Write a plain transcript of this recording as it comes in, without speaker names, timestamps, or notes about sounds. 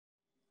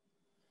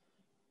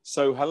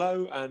So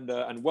hello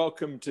and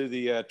welcome to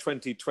the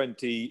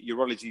 2020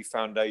 Urology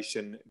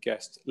Foundation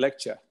guest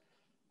lecture.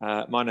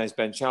 My name is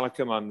Ben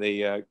Challacombe. I'm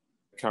the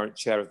current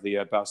chair of the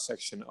Bowel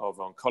section of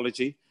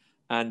oncology,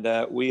 and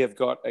we have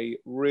got a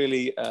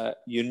really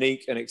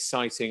unique and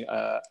exciting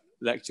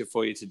lecture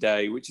for you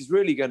today, which is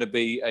really going to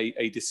be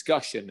a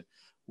discussion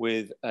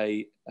with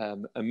a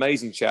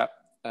amazing chap.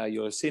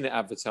 You'll have seen it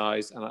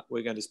advertised, and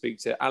we're going to speak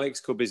to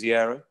Alex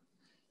Corbiserio.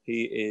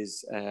 He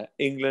is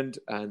England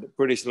and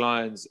British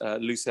Lions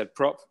loosehead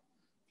prop,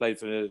 played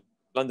for the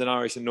London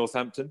Irish and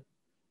Northampton.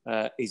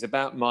 He's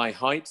about my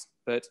height,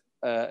 but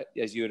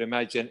as you would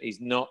imagine,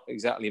 he's not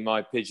exactly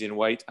my pigeon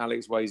weight.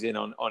 Alex weighs in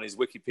on his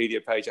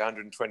Wikipedia page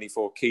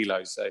 124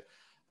 kilos. So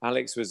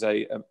Alex was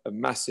a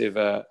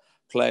massive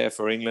player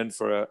for England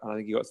for, I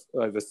think he got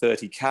over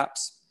 30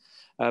 caps.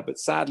 But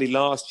sadly,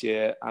 last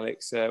year,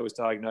 Alex was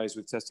diagnosed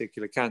with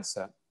testicular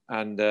cancer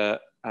and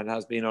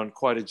has been on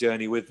quite a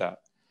journey with that.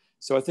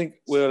 So I think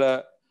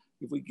we'll,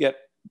 if we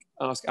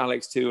ask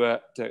Alex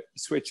to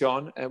switch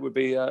on, it would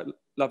be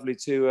lovely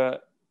to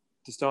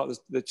start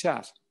the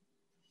chat.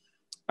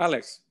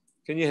 Alex,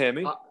 can you hear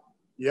me?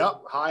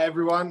 Yep. Hi,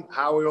 everyone.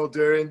 How are we all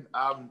doing?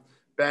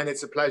 Ben,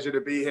 it's a pleasure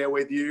to be here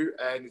with you,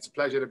 and it's a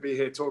pleasure to be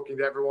here talking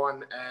to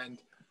everyone.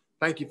 And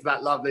thank you for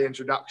that lovely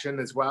introduction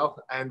as well.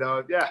 And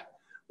yeah,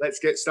 let's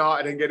get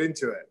started and get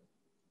into it.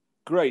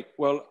 Great.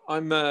 Well,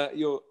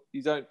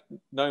 you don't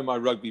know my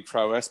rugby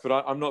prowess, but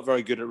I'm not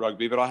very good at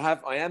rugby. But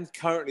I am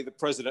currently the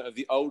president of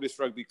the oldest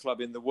rugby club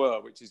in the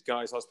world, which is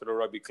Guy's Hospital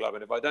Rugby Club.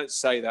 And if I don't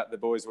say that, the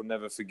boys will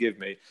never forgive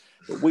me.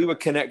 But we were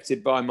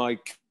connected by my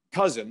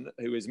cousin,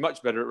 who is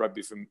much better at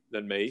rugby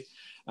than me,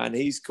 and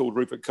he's called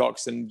Rupert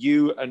Cox. And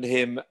you and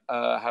him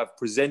have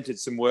presented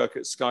some work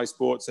at Sky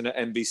Sports and at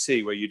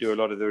NBC, where you do a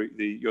lot of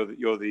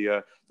you're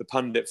the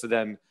pundit for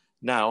them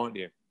now, aren't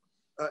you?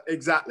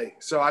 Exactly.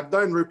 So I've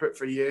known Rupert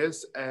for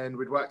years, and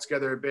we'd worked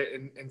together a bit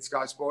in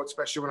Sky Sports,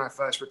 especially when I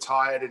first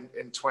retired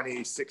in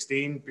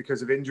 2016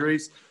 because of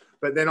injuries.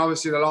 But then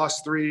obviously the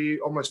last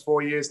almost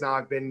 4 years now,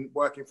 I've been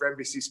working for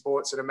NBC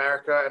Sports in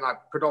America, and I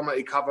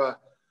predominantly cover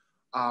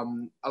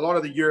a lot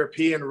of the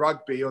European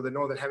rugby or the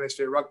Northern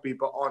Hemisphere rugby,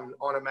 but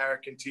on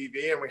American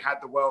TV. And we had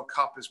the World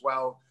Cup as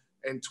well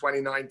in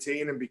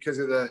 2019. And because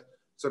of the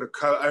sort of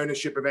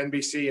co-ownership of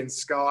NBC and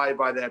Sky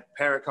by their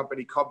parent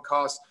company,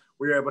 Comcast,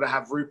 we were able to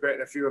have Rupert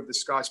and a few of the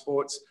Sky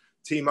Sports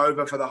team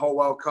over for the whole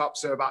World Cup.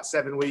 So about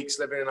 7 weeks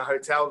living in a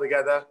hotel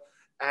together.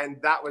 And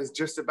that was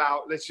just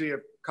about literally a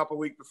couple of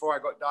weeks before I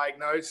got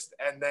diagnosed.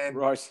 And then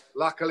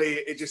Luckily,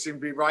 it just seemed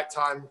to be right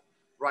time,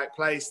 right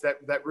place that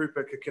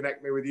Rupert could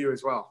connect me with you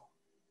as well.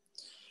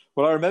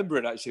 Well, I remember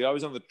it actually. I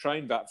was on the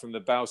train back from the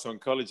Bowes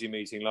Oncology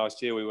meeting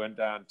last year. We went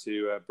down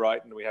to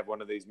Brighton. We had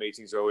one of these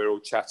meetings where we were all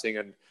chatting,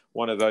 and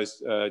one of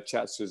those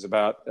chats was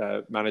about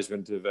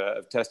management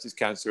of testis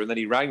cancer. And then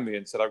he rang me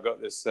and said, "I've got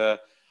this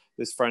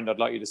friend I'd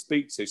like you to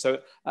speak to." So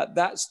at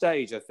that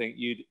stage, I think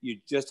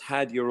you'd just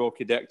had your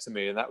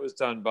orchidectomy, and that was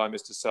done by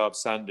Mr. Saab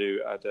Sandhu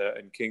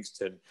in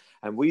Kingston.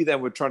 And we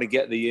then were trying to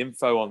get the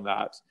info on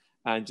that.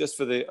 And just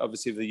for the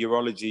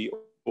urology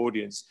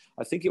audience,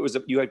 I think it was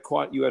you had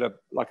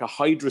like a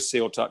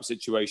hydrocele type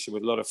situation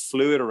with a lot of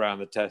fluid around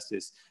the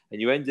testis,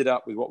 and you ended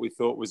up with what we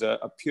thought was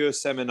a pure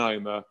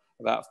seminoma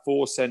about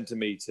 4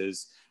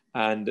 centimeters,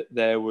 and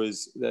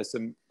there's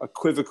some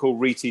equivocal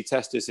rete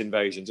testis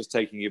invasion. Just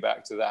taking you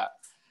back to that,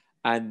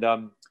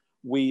 and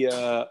we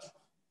were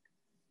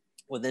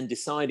then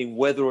deciding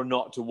whether or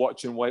not to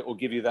watch and wait or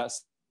give you that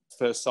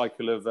first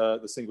cycle of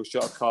the single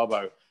shot of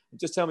carbo.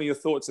 Just tell me your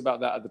thoughts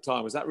about that at the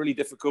time. Was that really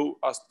difficult,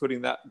 us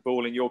putting that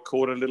ball in your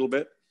court a little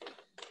bit?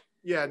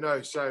 Yeah,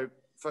 no. So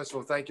first of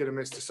all, thank you to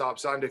Mr. Saab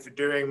Sandhu for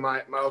doing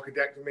my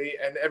orchidectomy,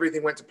 and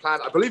everything went to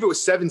plan. I believe it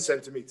was 7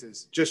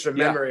 centimeters, just from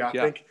memory. I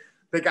think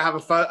I have a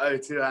photo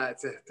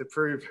to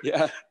prove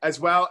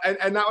as well.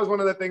 And that was one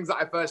of the things that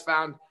I first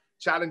found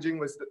challenging,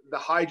 was the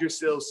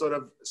hydrocele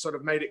sort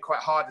of made it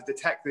quite hard to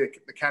detect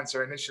the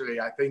cancer initially.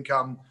 I think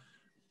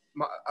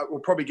we'll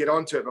probably get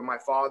onto it, but my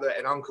father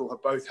and uncle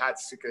have both had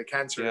testicular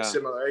cancer at a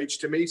similar age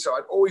to me. So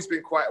I've always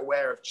been quite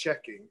aware of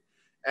checking.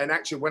 And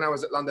actually, when I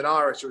was at London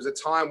Irish, there was a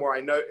time where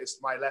I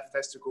noticed my left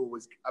testicle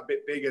was a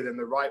bit bigger than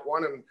the right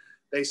one. And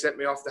they sent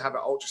me off to have an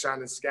ultrasound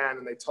and scan.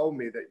 And they told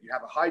me that you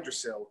have a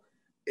hydrocele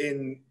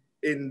in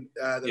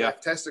the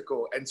left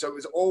testicle. And so it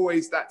was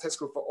always, that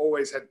testicle for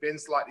always had been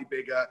slightly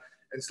bigger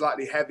and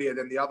slightly heavier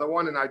than the other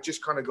one. And I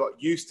just kind of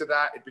got used to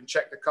that. It'd been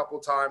checked a couple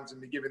of times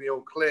and been given the all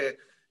clear.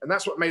 And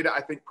that's what made it,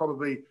 I think,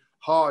 probably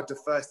hard to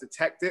first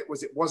detect it.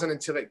 It wasn't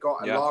until it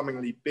got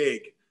alarmingly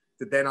big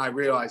that then I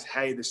realized,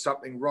 hey, there's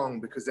something wrong,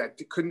 because I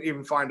couldn't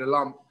even find a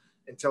lump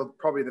until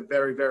probably the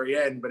very, very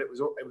end. But it was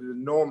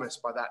enormous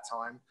by that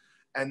time.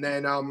 And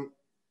then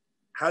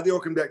had the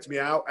orchidectomy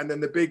out. And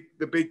then the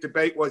big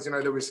debate was,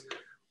 there was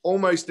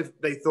almost,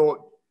 they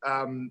thought,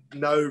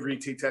 no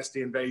rete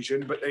testis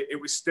invasion, but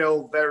it was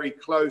still very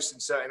close in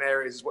certain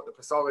areas, is what the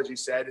pathology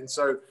said. And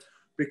so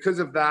because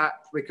of that,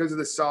 because of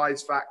the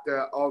size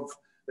factor of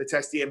the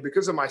testis, and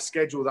because of my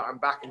schedule that I'm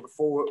back and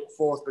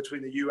forth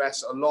between the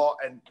US a lot,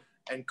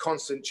 and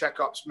constant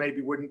checkups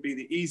maybe wouldn't be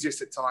the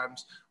easiest at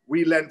times,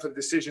 we lent for the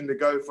decision to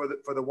go for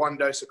the one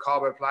dose of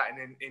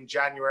carboplatin in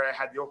January. I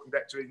had the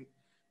orchidectomy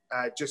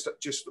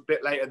just a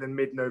bit later than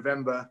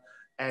mid-November.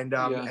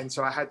 And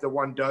so I had the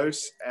one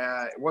dose.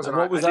 It wasn't.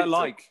 And what was that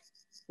like?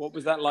 What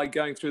was that like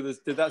going through this?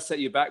 Did that set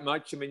you back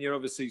much? I mean, you're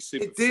obviously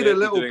super it did fit, a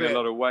little you're doing bit. a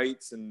lot of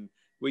weights, and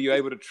were you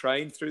able to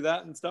train through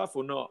that and stuff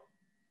or not?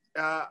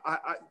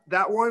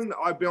 That one,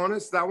 I'll be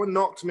honest, that one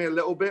knocked me a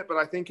little bit, but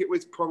I think it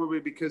was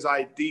probably because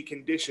I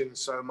deconditioned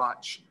so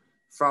much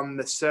from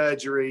the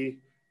surgery.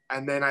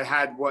 And then I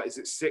had,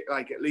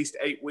 at least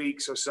 8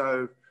 weeks or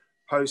so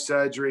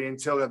post-surgery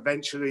until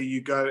eventually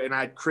you go, and I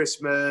had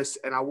Christmas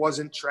and I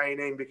wasn't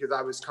training because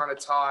I was kind of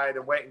tired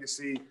and waiting to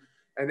see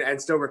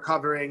and still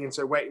recovering. And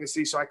so waiting to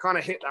see. So I kind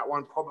of hit that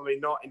one probably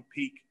not in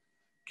peak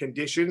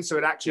condition. So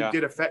it actually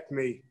did affect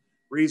me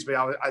reasonably.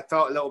 I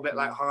felt a little bit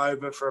like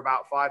hungover for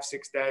about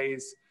 5-6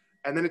 days.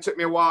 And then it took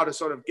me a while to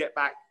sort of get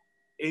back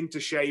into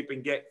shape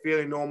and get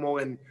feeling normal,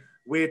 and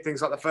weird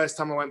things like the first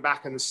time I went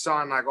back in the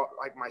sun, I got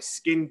like my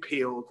skin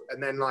peeled,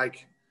 and then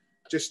like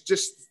just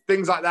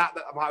things like that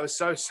I was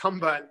so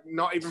sunburned,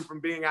 not even from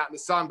being out in the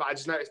sun, but I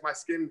just noticed my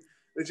skin,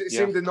 it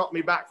seemed to knock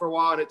me back for a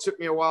while, and it took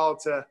me a while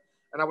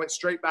and I went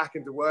straight back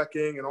into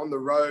working and on the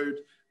road.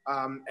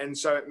 And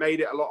so it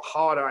made it a lot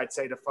harder, I'd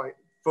say, to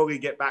fully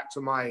get back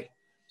to my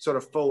sort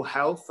of full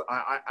health.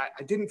 I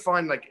didn't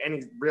find like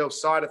any real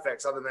side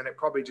effects other than it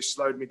probably just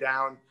slowed me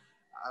down.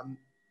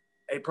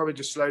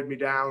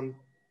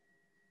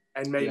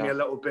 And made me a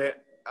little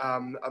bit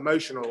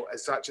emotional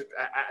as such at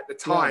the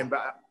time.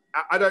 But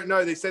I don't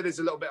know. They said there's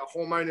a little bit of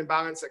hormone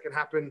imbalance that can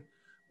happen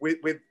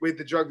with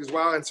the drug as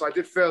well. And so I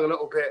did feel a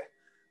little bit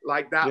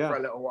like that for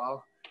a little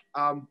while.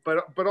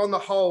 But on the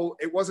whole,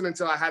 it wasn't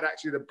until I had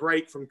actually the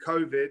break from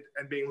COVID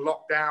and being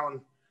locked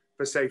down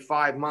for say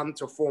 5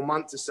 months or 4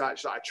 months as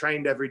such that I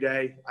trained every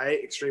day. I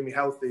ate extremely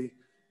healthy,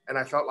 and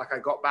I felt like I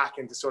got back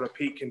into sort of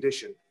peak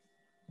condition.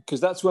 Because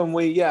that's when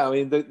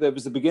there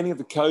was the beginning of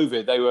the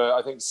COVID. They were,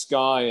 I think,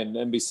 Sky and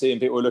NBC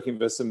and people were looking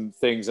for some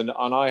things. And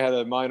I had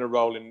a minor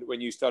role in when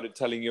you started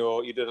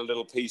you did a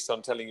little piece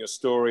on telling your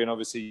story. And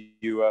obviously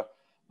you were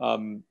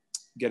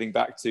getting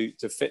back to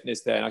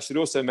fitness there. And I should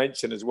also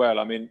mention as well,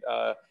 I mean,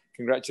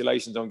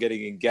 congratulations on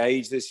getting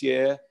engaged this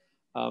year.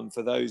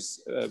 For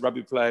those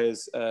rugby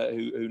players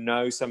who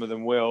know, some of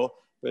them will.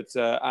 But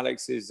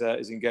Alex is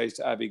engaged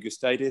to Abby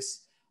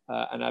Gustadis.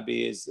 And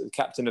Abby is the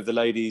captain of the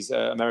ladies,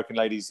 American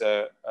ladies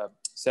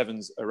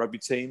sevens rugby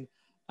team.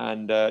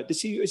 And does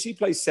she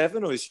play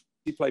seven, or does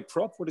she play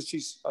prop? What does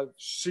she?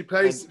 She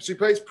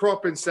plays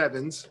prop in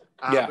sevens,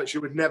 but she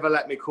would never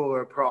let me call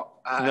her a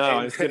prop. No,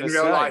 I was going to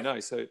say life.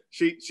 No. So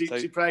she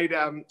played.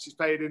 She's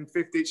played in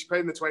 50. She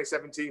played in the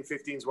 2017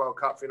 15s World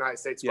Cup for the United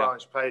States. Well,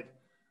 and she played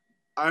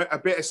a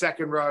bit of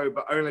second row,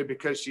 but only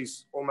because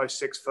she's almost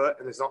 6 foot,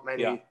 and there's not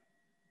many,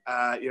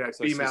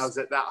 females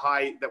at that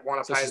height that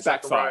want to play in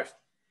second row.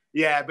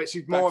 Yeah, but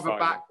she's more of a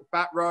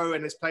back row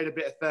and has played a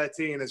bit of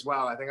 13 as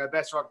well. I think her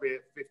best rugby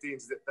at 15s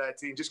is at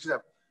 13, just because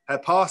her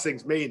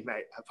passing's mean,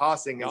 mate. Her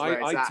passing is where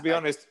it's at. To be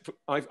honest,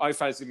 I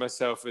fancy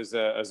myself as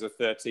a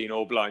 13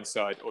 or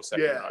blindside or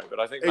second row, but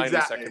I think mainly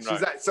second row.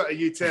 She's that sort of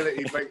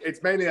utility, but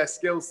it's mainly her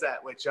skill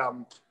set, which,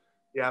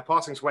 her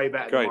passing's way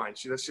better than mine.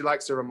 She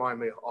likes to remind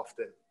me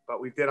often,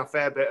 but we've done a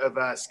fair bit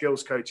of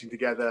skills coaching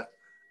together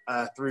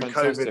through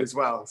COVID as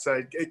well.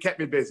 So it kept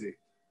me busy.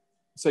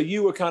 So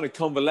you were kind of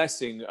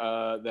convalescing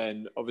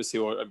then, obviously,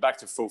 or back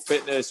to full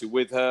fitness. You're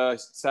with her.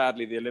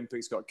 Sadly, the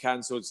Olympics got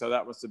cancelled, so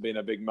that must have been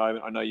a big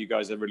moment. I know you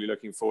guys are really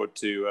looking forward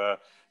to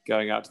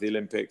going out to the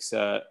Olympics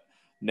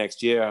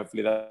next year.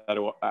 Hopefully that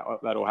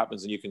all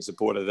happens and you can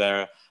support her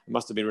there. It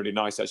must have been really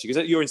nice, actually.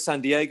 Because you're in San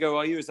Diego,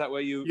 are you? Is that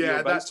where you? Yeah,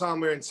 at that time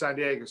we were in San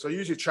Diego. So I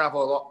usually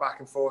travel a lot back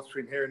and forth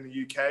between here and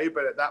the UK.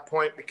 But at that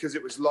point, because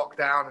it was locked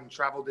down and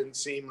travel didn't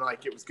seem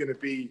like it was going to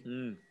be.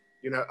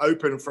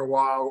 Open for a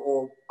while,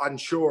 or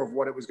unsure of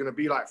what it was going to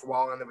be like for a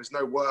while, and there was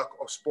no work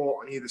or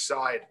sport on either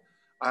side.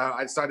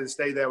 I decided to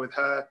stay there with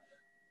her.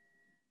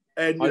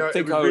 And I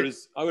think I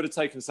would have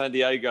taken San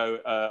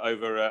Diego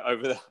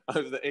over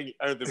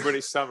the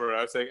British summer.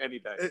 I think any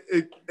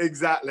day.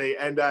 Exactly,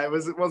 and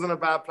it wasn't a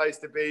bad place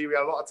to be. We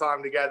had a lot of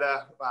time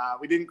together.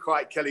 We didn't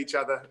quite kill each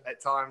other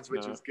at times,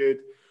 which was good.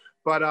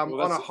 But on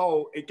a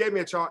whole, it gave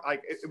me a chance.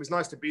 Like it was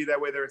nice to be there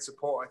with her and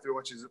support her through,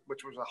 which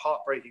was a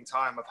heartbreaking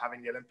time of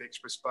having the Olympics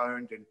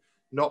postponed and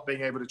not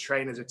being able to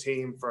train as a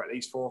team for at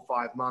least 4 or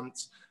 5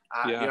 months.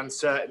 The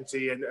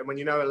uncertainty, and when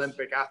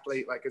Olympic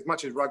athlete, like as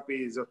much as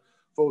rugby is a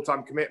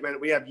full-time commitment,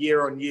 we have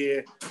year on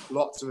year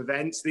lots of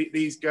events.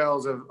 These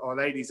girls or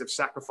ladies have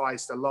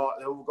sacrificed a lot.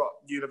 They've all got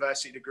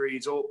university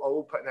degrees,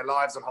 all putting their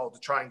lives on hold to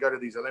try and go to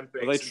these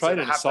Olympics. Well, they train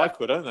in a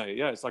cycle, don't they?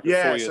 Yeah, it's like a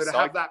 4-year cycle. So to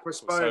have that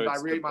postponed,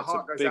 my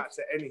heart goes out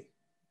to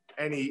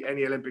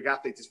any Olympic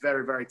athlete. It's a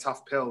very, very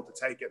tough pill to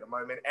take at the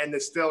moment. And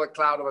there's still a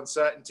cloud of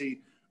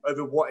uncertainty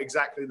over what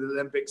exactly the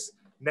Olympics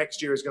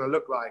next year is going to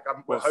look like.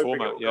 We're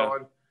hoping it will go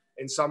on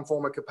in some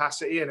form of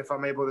capacity. And if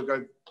I'm able to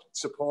go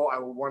support, I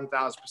will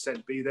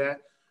 1000% be there.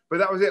 But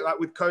that was it. Like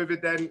with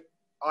COVID then,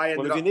 I ended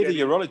well, if you up need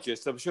getting... a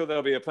urologist, I'm sure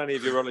there'll be plenty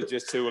of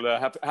urologists who will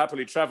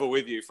happily travel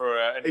with you for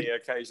any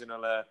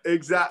occasional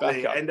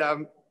exactly.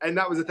 backup. And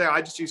that was the thing.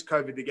 I just used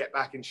COVID to get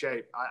back in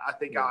shape. I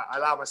think I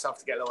allowed myself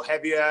to get a little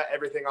heavier.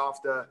 Everything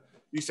after,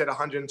 you said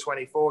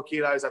 124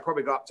 kilos, I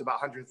probably got up to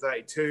about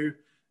 132.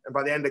 And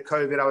by the end of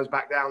COVID, I was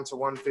back down to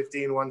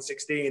 115,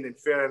 116 and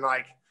feeling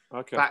like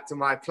back to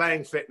my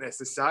playing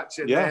fitness as such.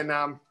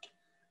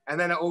 And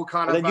then it all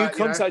kind of... And then you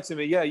contacted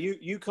me. Yeah,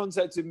 you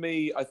contacted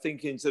me, I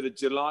think, in sort of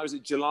July. Was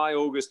it July,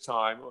 August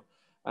time?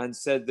 And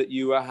said that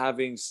you were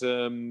having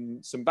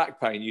some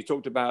back pain. You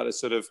talked about a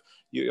sort of...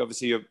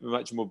 Obviously, you're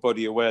much more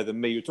body aware than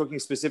me. You're talking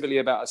specifically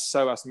about a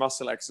psoas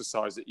muscle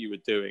exercise that you were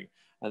doing,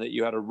 and that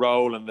you had a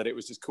roll, and that it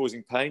was just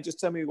causing pain. Just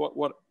tell me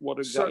what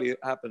exactly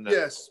happened there.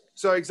 Yes.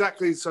 So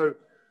exactly. So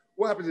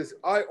what happens is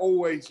I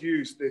always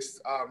use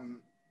this...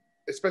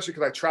 especially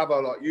because I travel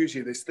a lot,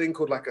 usually this thing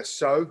called like a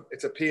SO,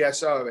 it's a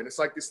PSO, and it's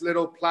like this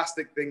little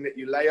plastic thing that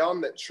you lay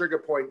on that trigger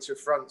points your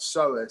front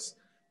psoas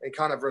and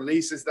kind of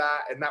releases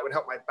that, and that would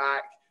help my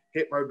back,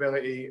 hip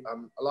mobility,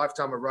 a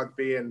lifetime of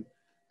rugby and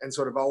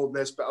sort of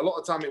oldness. But a lot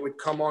of time it would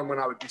come on when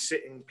I would be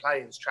sitting in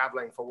planes,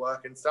 traveling for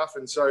work and stuff.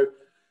 And so,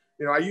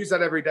 I used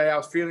that every day. I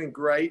was feeling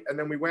great. And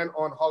then we went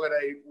on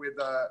holiday with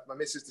my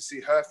missus to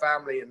see her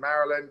family in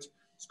Maryland,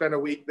 spent a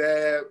week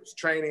there, was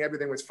training,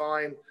 everything was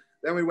fine.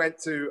 Then we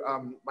went to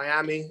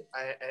Miami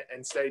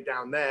and stayed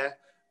down there,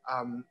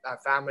 our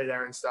family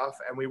there and stuff.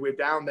 And we were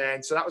down there.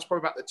 And so that was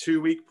probably about the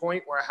 2-week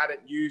point where I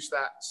hadn't used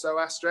that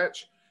psoas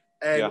stretch.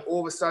 And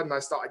all of a sudden I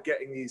started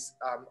getting these,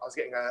 I was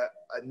getting a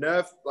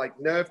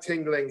nerve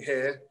tingling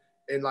here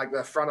in like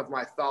the front of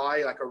my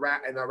thigh, like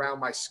around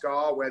my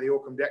scar where the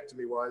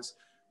orchidectomy was.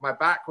 My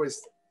back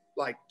was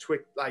like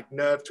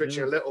nerve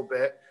twitching a little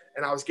bit.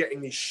 And I was getting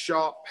these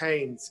sharp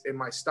pains in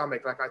my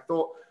stomach. Like I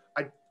thought,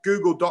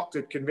 Google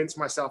doctor, convinced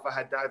myself I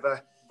had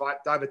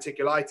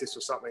diverticulitis or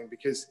something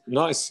because it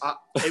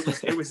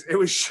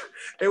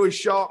was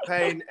sharp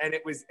pain and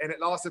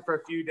it lasted for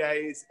a few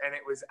days and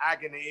it was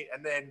agony,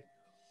 and then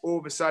all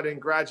of a sudden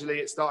gradually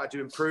it started to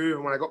improve,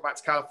 and when I got back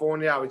to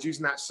California I was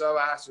using that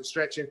psoas and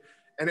stretching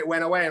and it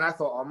went away, and I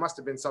thought, it must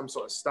have been some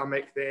sort of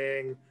stomach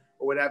thing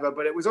or whatever,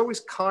 but it was always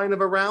kind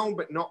of around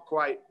but not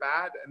quite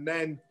bad. And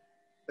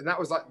that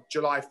was like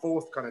July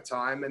 4th kind of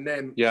time, and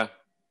then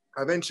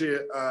eventually,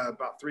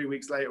 about 3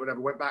 weeks later, whatever,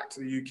 went back to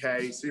the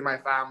UK, see my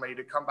family,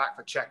 to come back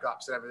for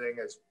checkups and everything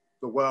as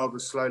the world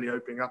was slowly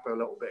opening up a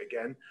little bit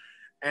again.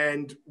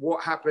 And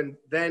what happened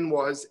then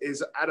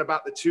is at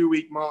about the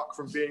 2-week mark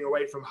from being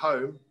away from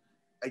home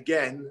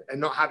again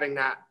and not having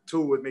that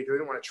tool with me because I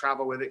didn't want to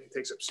travel with it. It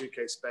takes up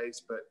suitcase space,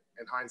 but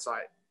in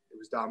hindsight, it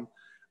was dumb.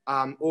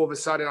 All of a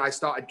sudden, I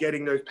started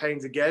getting those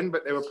pains again,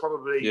 but they were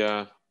probably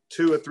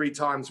 2 or 3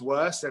 times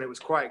worse. And it was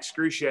quite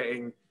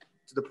excruciating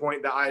to the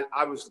point that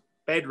I was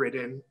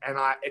bedridden, and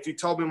if you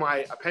told me my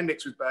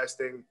appendix was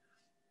bursting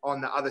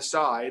on the other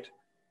side,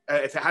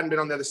 if it hadn't been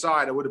on the other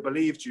side, I would have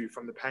believed you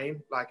from the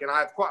pain. And I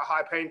have quite a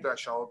high pain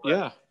threshold.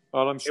 But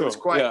well, I'm sure.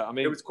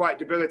 It was quite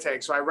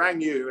debilitating. So I rang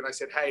you and I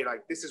said, hey,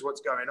 this is what's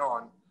going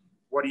on.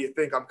 What do you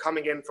think? I'm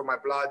coming in for my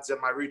bloods and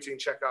my routine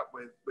checkup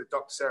with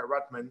Dr. Sarah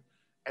Rudman.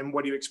 And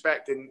what do you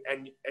expect?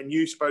 And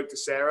you spoke to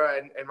Sarah,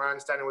 and my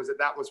understanding was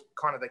that was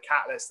kind of the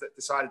catalyst that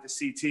decided to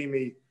CT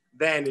me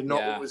then and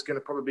not what was going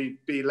to probably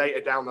be later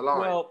down the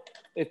line. Well,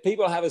 if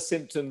people have a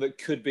symptom that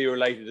could be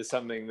related to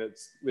something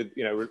that's with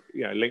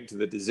linked to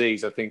the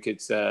disease, I think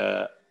it's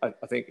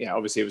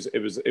obviously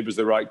it was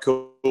the right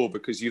call,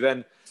 because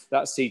that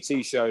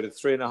CT showed a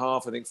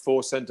 3.5, I think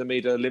 4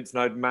 centimeter lymph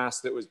node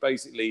mass that was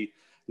basically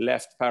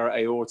left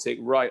para-aortic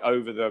right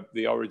over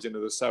the origin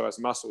of the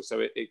psoas muscle. So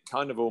it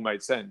kind of all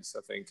made sense,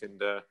 I think.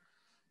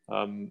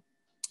 And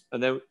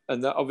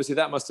obviously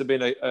that must have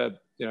been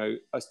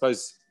I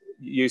suppose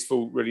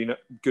useful, really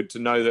good to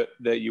know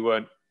that you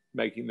weren't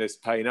making this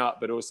pain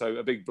up, but also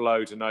a big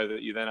blow to know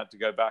that you then had to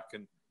go back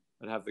and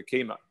have the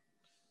chemo.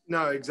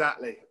 No,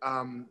 exactly.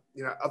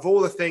 Of all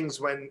the things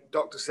when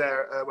Dr.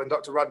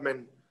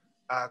 Rudman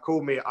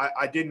called me,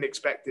 I didn't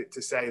expect it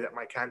to say that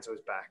my cancer was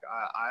back.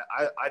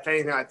 If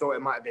anything, I thought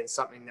it might have been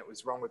something that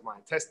was wrong with my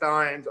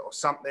intestines or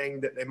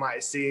something that they might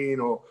have seen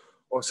or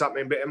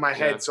something. But in my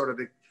head, sort of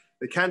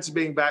the cancer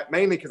being back,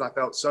 mainly because I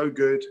felt so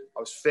good. I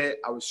was fit,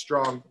 I was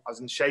strong, I was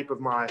in shape of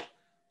my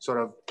sort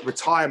of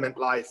retirement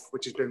life,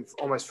 which has been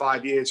almost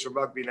 5 years from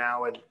rugby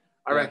now. And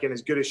I reckon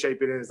as good a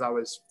shape in it as I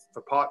was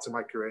for parts of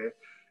my career.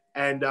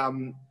 And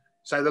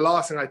so the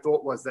last thing I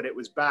thought was that it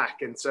was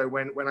back. And so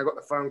when I got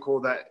the phone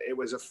call that it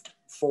was a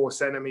 4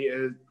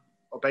 centimeter,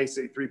 or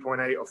basically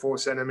 3.8 or 4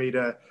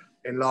 centimeter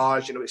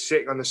enlarged, and it was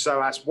sitting on the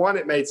psoas, one,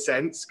 it made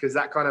sense because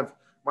that kind of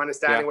my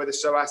understanding where the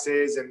psoas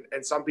is,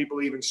 and some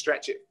people even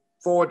stretch it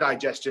for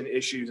digestion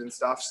issues and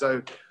stuff.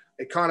 So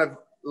it kind of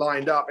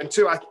lined up. And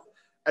two,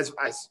 as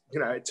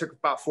it took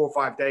about 4 or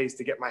 5 days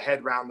to get my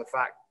head around the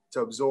fact, to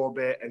absorb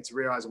it and to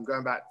realize I'm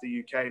going back to the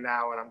UK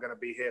now and I'm going to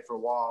be here for a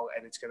while,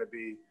 and it's going to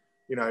be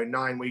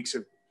 9 weeks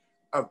of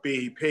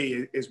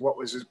BEP is what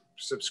was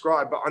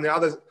subscribed. But on the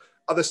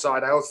other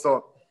side, I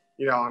also thought,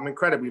 you know, I'm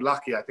incredibly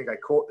lucky. I think I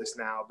caught this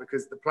now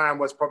because the plan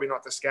was probably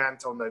not to scan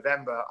till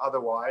November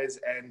otherwise.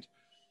 And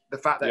the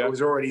fact that it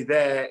was already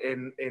there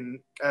in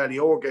early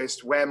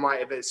August, where might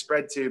have it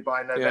spread to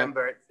by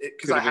November?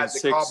 Because I had the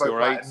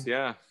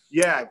carboplatin.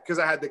 Yeah, because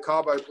I had the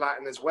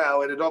carboplatin as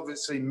well. It had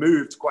obviously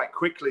moved quite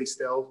quickly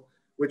still,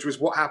 which was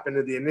what happened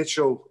to the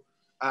initial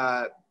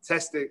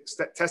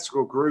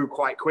testicle grew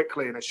quite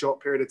quickly in a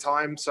short period of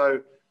time. So,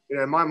 you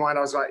know, in my mind,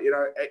 I was like, you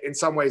know, in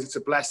some ways it's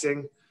a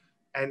blessing.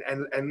 And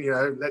you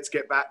know, let's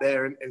get back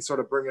there and sort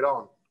of bring it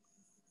on.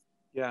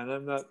 Yeah,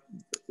 and then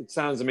it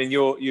sounds, I mean,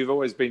 you've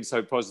always been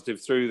so positive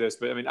through this,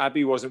 but I mean,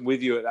 Abby wasn't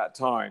with you at that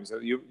time. So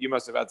you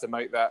must have had to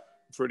make that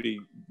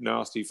pretty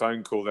nasty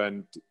phone call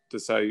then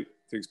to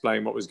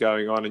explain what was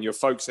going on. And your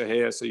folks are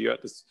here, so you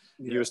had to,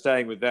 you were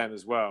staying with them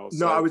as well.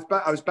 So. No,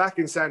 I was back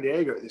in San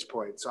Diego at this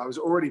point. So I was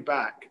already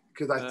back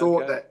because I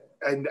thought that,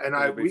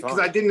 because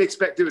I didn't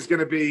expect it was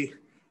going to be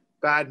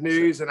bad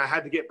news, and I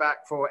had to get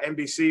back for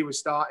NBC was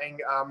starting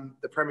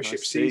the Premiership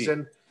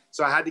season.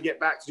 So I had to get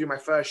back to do my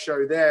first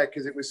show there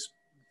because it was,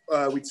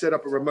 we'd set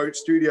up a remote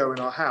studio in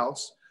our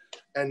house,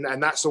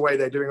 and that's the way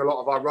they're doing a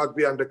lot of our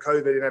rugby under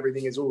COVID and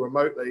everything is all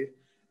remotely.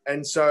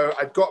 And so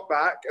I got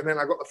back, and then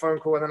I got the phone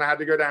call, and then I had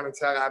to go down and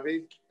tell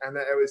Abby, and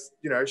then it was,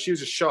 you know, she was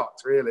just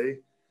shocked really.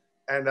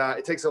 And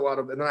it takes a while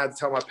and then I had to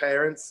tell my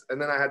parents,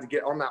 and then I had to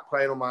get on that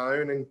plane on my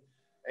own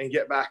and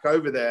get back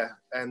over there.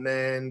 And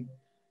then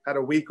had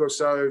a week or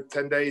so,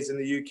 10 days in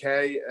the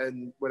UK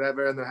and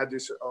whatever. And then I had to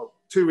do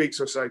 2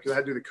 weeks or so because I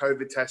had to do the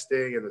COVID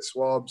testing and the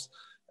swabs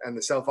and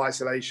the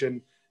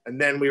self-isolation.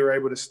 And then we were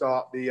able to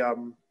start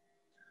the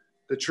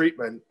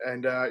treatment.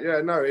 And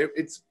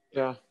it's.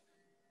 Yeah.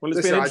 Well,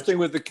 it's been interesting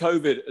with the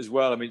COVID as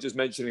well. I mean, just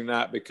mentioning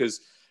that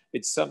because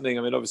it's something,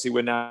 I mean, obviously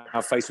we're now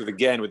faced with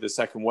again with the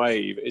second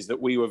wave, is that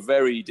we were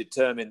very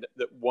determined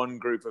that one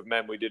group of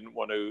men we didn't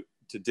want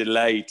to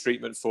delay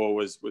treatment for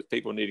was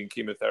people needing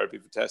chemotherapy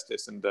for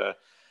testis. And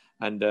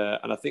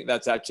I think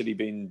that's actually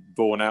been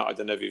borne out. I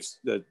don't know if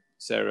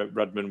Sarah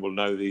Rudman will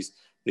know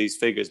these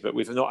figures, but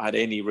we've not had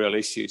any real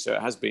issue. So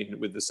it has been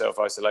with the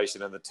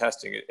self-isolation and the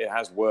testing, it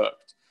has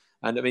worked.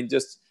 And I mean,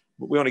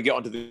 we want to get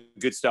onto the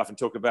good stuff and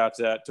talk about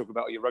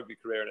your rugby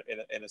career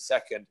in a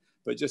second.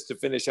 But just to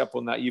finish up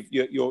on that,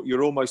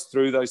 you're almost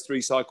through those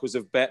 3 cycles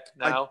of BEP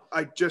now.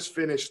 I just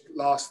finished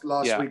last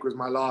week was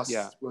my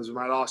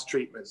last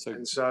treatment,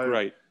 so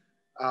great.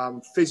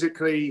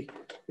 Physically,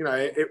 you know,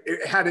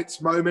 it had its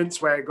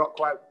moments where it got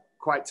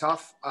quite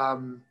tough.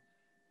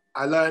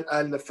 I learned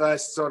in the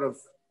first sort of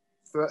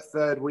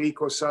third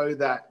week or so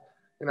that,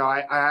 you know,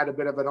 I had a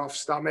bit of an off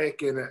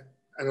stomach and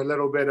a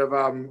little bit of,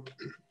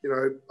 you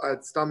know, I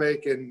had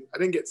stomach and I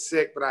didn't get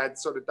sick, but I had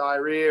sort of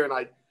diarrhea, and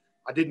I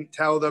didn't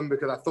tell them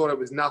because I thought it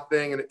was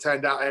nothing. And it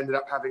turned out I ended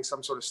up having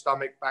some sort of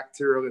stomach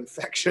bacterial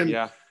infection.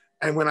 Yeah.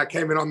 And when I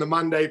came in on the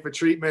Monday for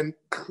treatment,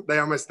 they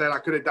almost said I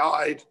could have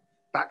died.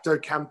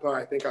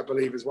 Bactocampa, I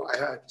believe is what I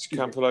heard.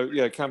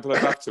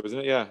 Campylobacter, isn't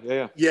it?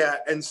 Yeah. Yeah.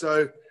 And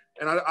so,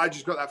 I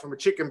just got that from a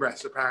chicken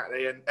breast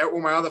apparently. And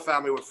all my other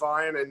family were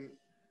fine.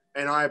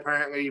 And I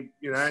apparently,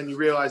 you know, and you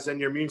realize then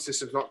your immune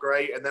system's not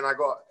great. And then I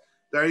got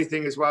the only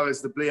thing as well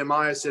as the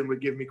bleomycin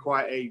would give me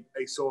quite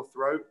a sore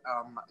throat,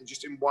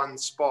 just in one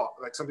spot.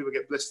 Like some people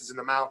get blisters in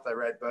the mouth, I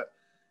read, but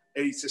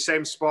it's the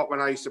same spot when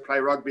I used to play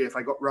rugby. If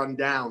I got run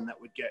down, it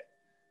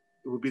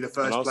would be the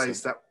first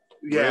place that,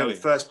 the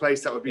first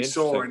place that would be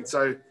sore. And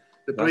so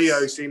the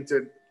bleo seemed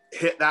to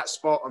hit that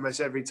spot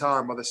almost every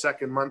time. By the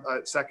second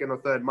or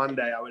third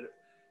Monday,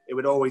 it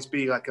would always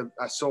be like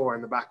a sore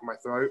in the back of my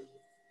throat.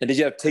 And did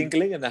you have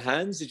tingling in the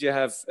hands? Did you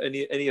have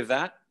any of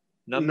that?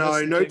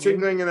 No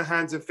tingling in the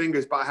hands and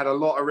fingers, but I had a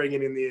lot of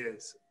ringing in the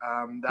ears.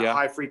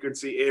 High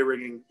frequency ear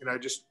ringing, you know,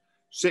 just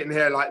sitting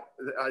here like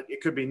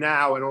it could be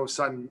now, and all of a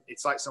sudden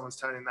it's like someone's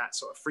turning that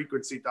sort of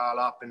frequency dial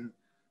up. And,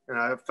 you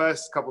know, the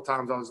first couple of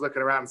times I was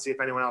looking around to see if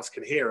anyone else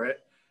can hear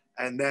it.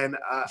 And then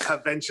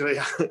eventually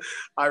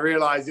I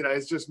realized, you know,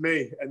 it's just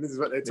me. And this is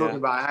what they're talking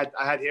about.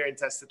 I had hearing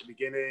tests at the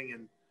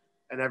beginning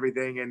and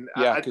everything. And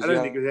I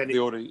don't think it was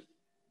any...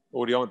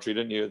 audiometry,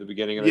 didn't you, at the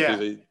beginning? And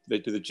they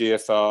do the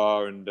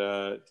GFR and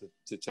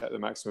to check the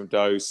maximum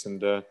dose,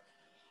 and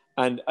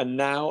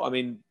now, I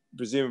mean,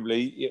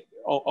 presumably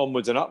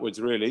onwards and upwards,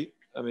 really.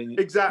 I mean,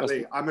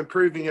 exactly. I'm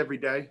improving every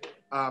day.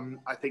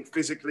 I think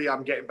physically,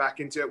 I'm getting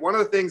back into it. One of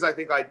the things I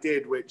think I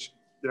did, which,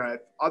 you know,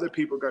 if other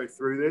people go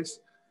through this,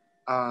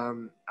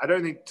 I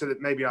don't think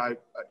maybe I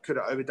could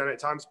have overdone it at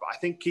times, but I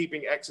think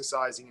keeping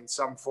exercising in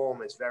some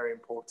form is very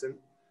important.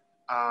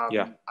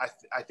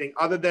 I think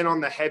other than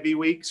on the heavy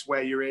weeks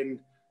where you're in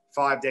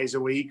 5 days a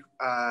week,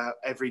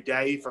 every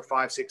day for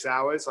 5-6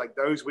 hours, like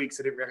those weeks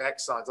I didn't really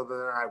exercise other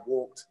than I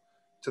walked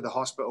to the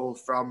hospital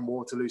from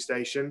Waterloo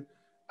Station,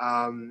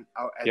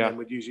 then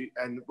would usually,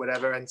 and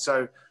whatever. And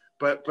so,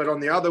 but on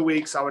the other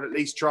weeks, I would at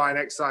least try and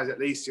exercise at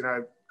least, you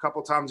know, a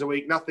couple times a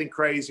week, nothing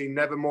crazy,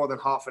 never more than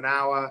half an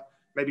hour,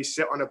 maybe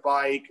sit on a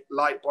bike,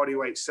 light body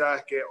weight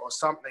circuit or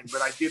something.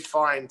 But I did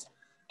find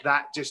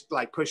that just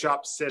like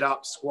push-ups,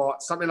 sit-ups,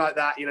 squats, something like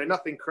that, you know,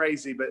 nothing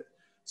crazy, but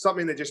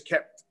something that just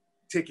kept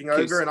ticking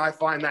over. And I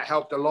find that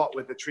helped a lot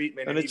with the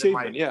treatment and even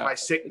my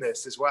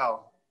sickness as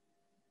well.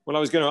 Well, I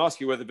was going to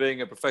ask you whether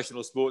being a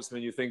professional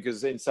sportsman, you think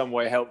has in some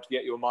way helped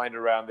get your mind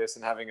around this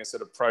and having a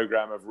sort of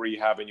program of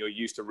rehab, and you're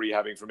used to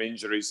rehabbing from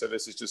injuries. So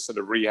this is just sort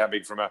of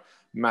rehabbing from a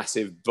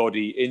massive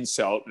body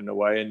insult in a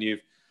way. And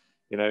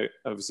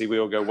obviously we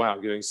all go, wow,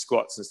 I'm doing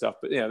squats and stuff,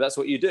 but that's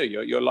what you do.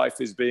 Your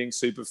life is being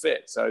super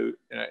fit. So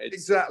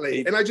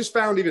exactly. And I just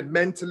found even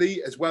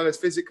mentally as well as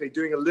physically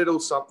doing a little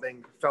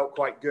something felt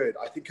quite good.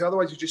 I think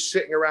otherwise you're just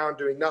sitting around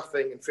doing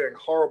nothing and feeling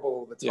horrible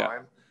all the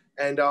time.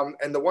 And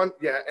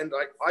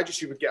I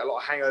just would get a lot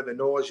of hangover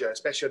nausea,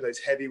 especially on those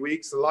heavy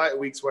weeks. The lighter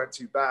weeks weren't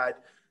too bad.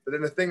 But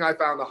then the thing I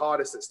found the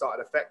hardest that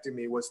started affecting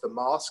me was the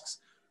masks.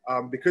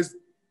 Because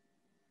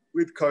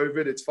with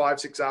COVID, it's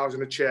 5-6 hours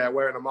in a chair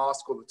wearing a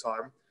mask all the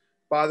time.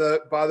 By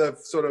the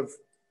sort of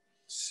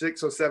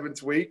 6th or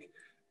 7th week,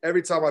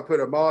 every time I put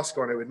a mask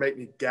on, it would make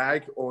me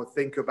gag or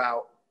think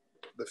about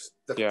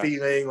the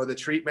feeling or the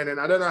treatment. And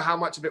I don't know how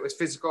much of it was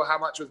physical, how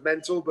much was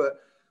mental,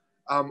 but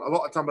a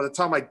lot of time, by the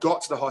time I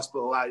got to the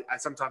hospital, I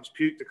sometimes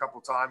puked a couple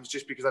of times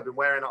just because I've been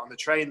wearing it on the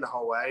train the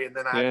whole way. And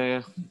then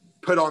I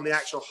put on the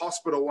actual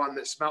hospital one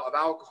that smelled of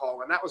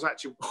alcohol. And that was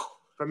actually,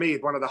 for me,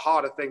 one of the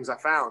harder things I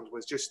found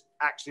was just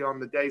actually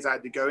on the days I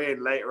had to go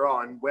in later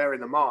on,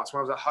 wearing the mask. When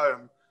I was at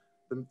home,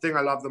 the thing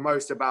I love the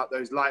most about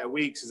those lighter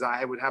weeks is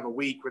I would have a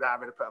week without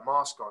having to put a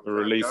mask on. The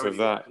relief of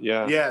that,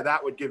 Yeah,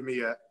 that would give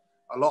me a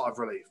lot of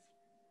relief.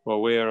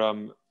 Well,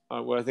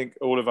 I think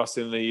all of us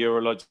in the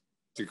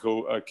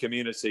urological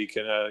community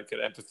can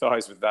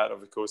empathise with that.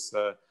 Of course,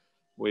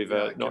 we've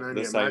not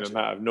the same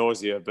amount of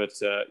nausea, but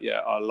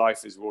our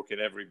life is walking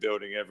every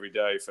building every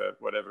day for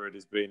whatever it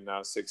has been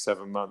now,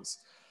 6-7 months.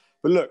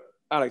 But look,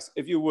 Alex,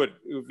 if you would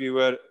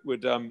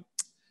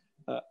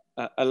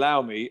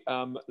allow me,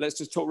 let's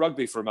just talk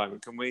rugby for a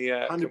moment. Can we?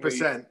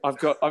 100%. I've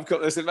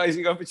got this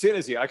amazing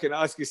opportunity. I can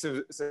ask you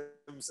some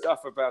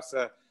stuff about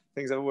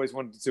things I've always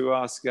wanted to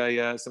ask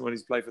someone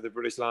who's played for the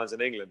British Lions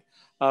in England.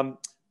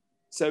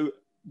 So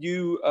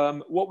you,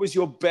 what was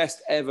your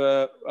best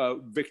ever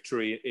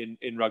victory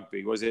in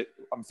rugby? Was it?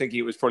 I'm thinking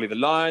it was probably the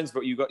Lions,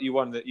 but you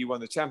won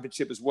the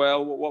championship as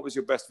well. What was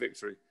your best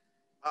victory?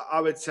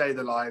 I would say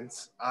the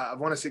Lions. I've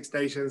won a Six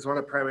Nations, won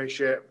a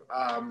Premiership.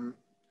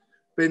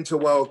 Been to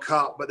World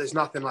Cup, but there's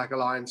nothing like a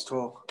Lions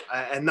tour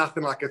and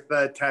nothing like a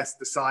third test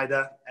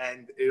decider,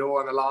 and it all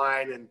on the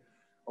line and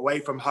away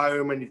from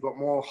home, and you've got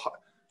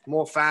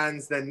more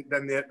fans than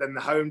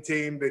the home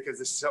team because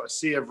there's sort of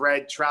sea of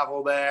red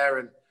travel there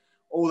and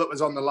all that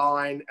was on the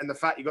line. And the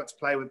fact you got to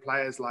play with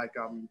players like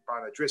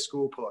Brian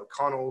O'Driscoll, Paul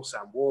O'Connell,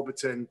 Sam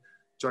Warburton,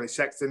 Johnny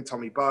Sexton,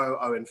 Tommy Bowe,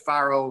 Owen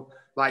Farrell,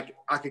 like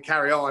I could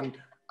carry on,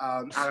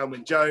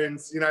 Alan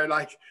Jones,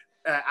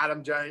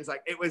 Adam Jones,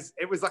 like it was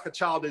like a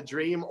childhood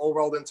dream all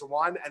rolled into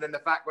one. And then the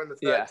fact when the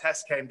third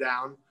test came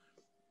down,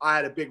 I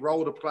had a big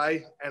role to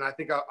play, and I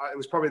think it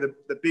was probably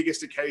the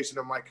biggest occasion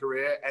of my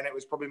career, and it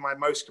was probably my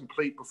most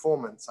complete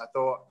performance. I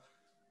thought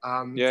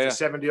for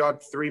 70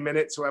 odd 3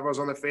 minutes, whoever was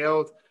on the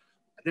field,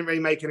 I didn't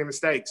really make any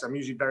mistakes. I'm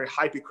usually very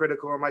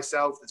hypercritical of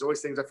myself. There's always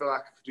things I feel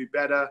like I could do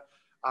better.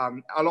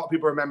 A lot of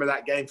people remember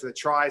that game for the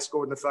try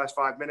scored in the first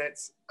 5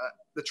 minutes.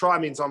 The try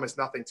means almost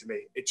nothing to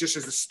me. It just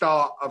is the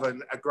start of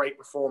a great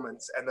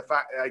performance. And the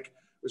fact it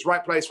was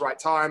right place, right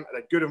time,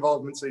 and a good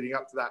involvement leading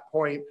up to that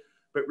point.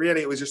 But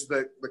really, it was just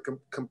the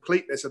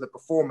completeness of the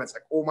performance,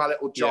 like all my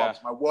little jobs,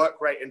 my work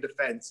rate in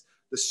defense,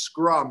 the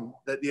scrum,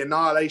 the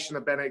annihilation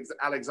of Ben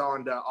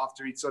Alexander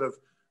after he'd sort of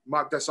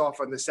mugged us off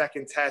on the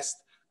second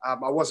test.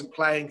 I wasn't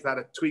playing because I had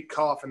a tweaked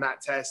calf in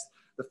that test.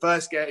 The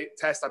first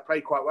test, I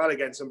played quite well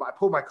against him, but I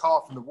pulled my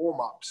calf in the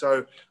warm-up.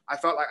 So I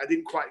felt like I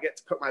didn't quite get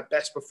to put my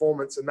best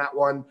performance in that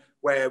one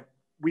where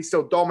we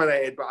still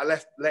dominated, but I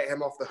let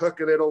him off the hook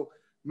a little.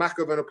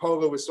 Mako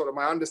Vunipola was sort of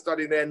my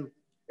understudy then.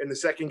 In the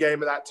second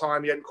game at that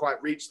time, he hadn't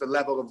quite reached the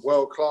level of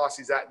world class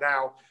he's at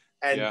now.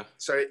 And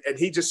and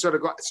he just sort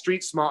of got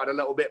street smarted a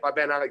little bit by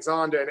Ben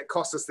Alexander, and it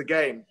cost us the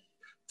game.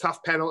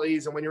 Tough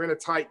penalties, and when you're in a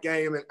tight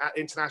game at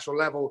international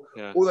level,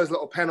 all those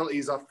little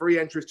penalties are free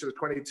entries to the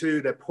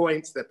 22, they're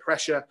points, they're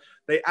pressure,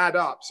 they add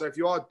up. So if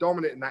you are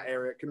dominant in that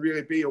area, it can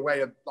really be a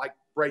way of like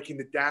breaking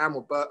the dam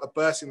or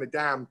bursting the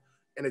dam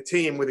in a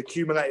team with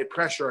accumulated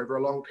pressure over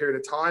a long period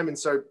of time. And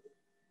so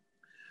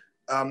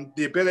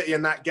the ability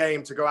in that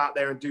game to go out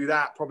there and do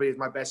that probably is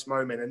my best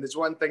moment. And there's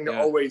one thing that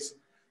always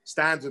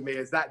stands with me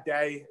is that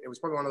day. It was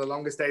probably one of the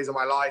longest days of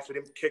my life. It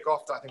didn't kick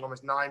off to, I think,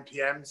 almost 9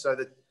 p.m. So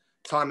the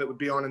time it would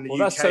be on in the UK.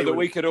 That's so that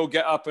we could all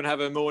get up and have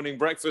a morning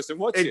breakfast and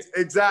watch it.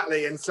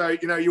 Exactly. And so,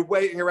 you're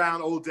waiting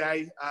around all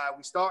day.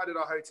 We started at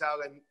our hotel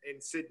in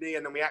Sydney,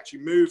 and then we actually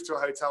moved to a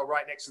hotel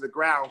right next to the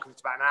ground because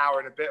it's about an hour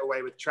and a bit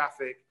away with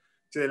traffic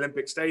to the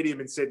Olympic Stadium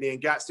in Sydney.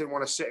 And Gats didn't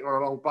want us sitting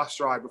on a long bus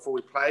ride before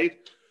we played.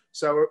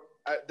 So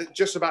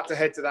just about to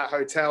head to that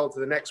hotel, to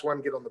the next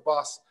one, get on the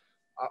bus.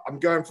 I'm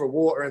going for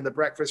water in the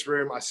breakfast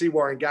room. I see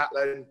Warren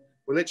Gatland.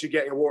 We're literally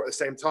getting a water at the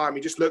same time.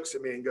 He just looks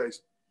at me and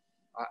goes,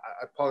 I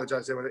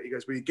apologize. He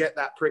goes, will you get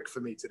that prick for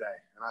me today?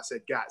 And I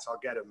said, Gats, I'll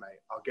get him, mate.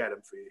 I'll get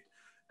him for you.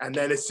 And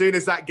then as soon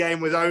as that game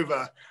was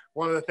over,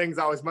 one of the things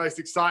I was most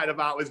excited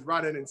about was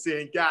running and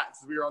seeing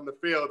Gats as we were on the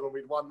field when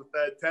we'd won the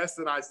third test.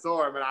 And I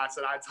saw him and I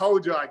said, I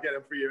told you I'd get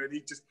him for you. And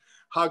he just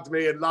hugged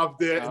me and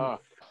loved it. And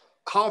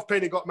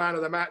Halfpenny got man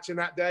of the match in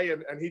that day,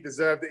 and he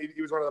deserved it.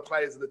 He was one of the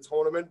players of the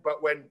tournament.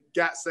 But when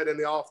Gats said in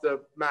the after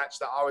match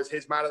that I was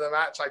his man of the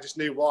match, I just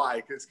knew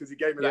why, because he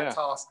gave me that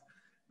task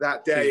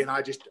that day, and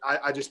I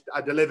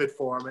delivered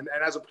for him. And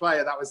as a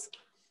player, that was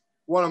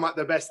one of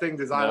the best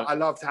things. Is I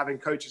loved having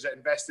coaches that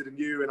invested in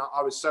you, and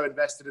I was so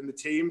invested in the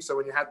team. So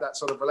when you had that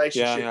sort of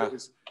relationship, it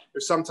was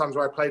sometimes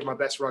where I played my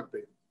best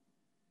rugby.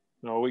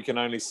 No, we can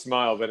only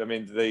smile, but I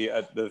mean,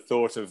 the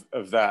thought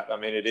of that, I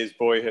mean, it is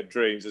boyhood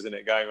dreams, isn't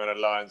it? Going on a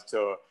Lions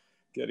tour,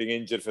 getting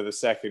injured for the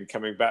second,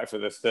 coming back for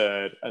the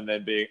third, and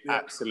then being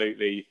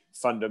absolutely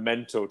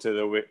fundamental to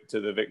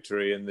the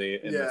victory in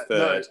the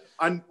third.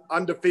 No,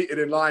 undefeated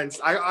in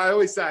Lions. I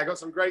always say I got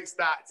some great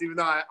stats, even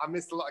though I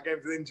missed a lot of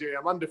games with injury.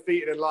 I'm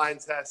undefeated in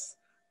Lions tests.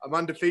 I'm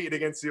undefeated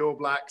against the All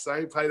Blacks. I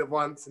only played them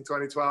once in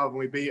 2012, and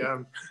we beat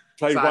them.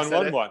 Played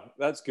 1-1-1.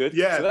 That's good.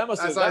 Yeah, so that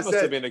must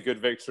have been a good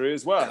victory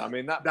as well. I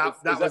mean,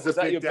 was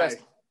that your best?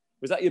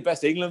 Was that your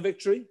best England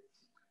victory?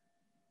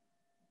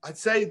 I'd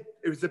say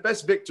it was the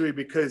best victory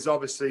because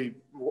obviously,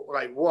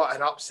 like, what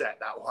an upset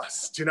that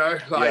was. Do you know?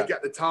 Like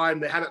at the time,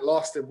 they hadn't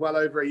lost in well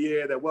over a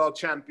year. They're world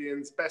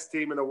champions, best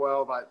team in the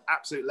world, like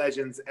absolute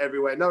legends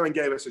everywhere. No one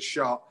gave us a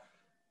shot.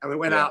 And we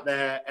went out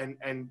there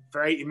and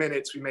for 80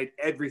 minutes, we made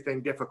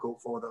everything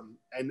difficult for them.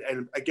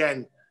 And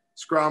again,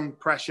 scrum,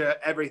 pressure,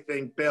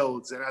 everything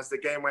builds. And as the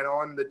game went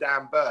on, the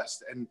dam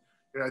burst. And,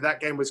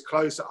 that game was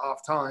close at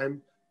half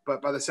time.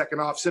 But by the second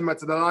half, similar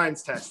to the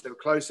Lions test, they were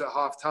close at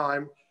half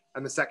time.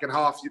 And the second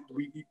half,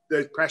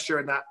 there's pressure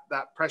and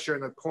that pressure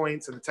and the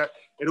points and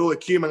it all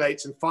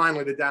accumulates. And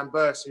finally, the dam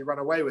bursts and you run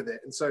away with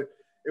it. And so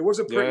it was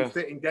a pretty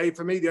fitting day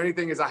for me. The only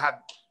thing is I had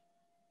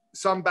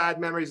some bad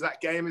memories of that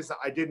game is that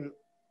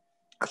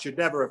I should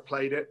never have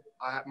played it.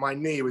 My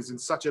knee was in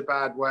such a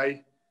bad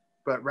way.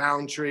 But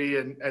Roundtree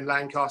and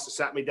Lancaster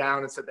sat me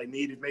down and said they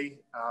needed me.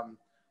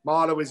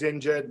 Marla was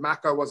injured.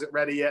 Mako wasn't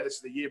ready yet. This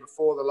is the year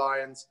before the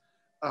Lions.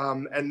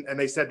 And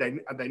they said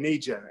they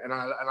need you. And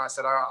I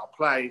said, all right, I'll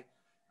play.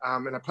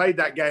 And I played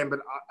that game, but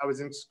I was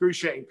in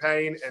excruciating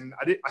pain. And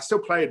I still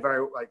played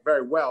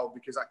very well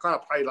because I kind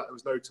of played like there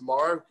was no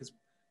tomorrow because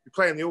we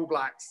play in the All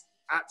Blacks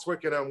at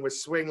Twickenham with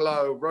swing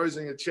low, rose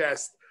in your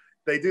chest.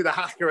 They do the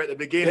hacker at the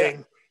beginning.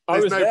 Yeah. I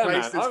was there,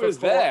 man. I was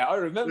there. I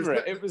remember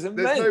it. It was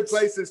immense. There's no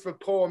places for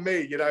poor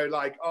me,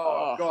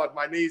 oh, God,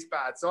 my knee's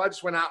bad. So I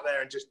just went out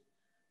there and just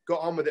got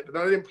on with it. But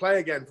then I didn't play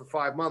again for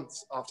 5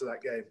 months after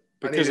that game.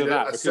 Because of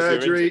that? A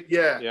surgery.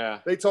 Yeah.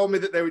 They told me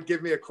that they would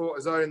give me a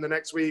cortisone the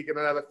next week and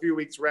then have a few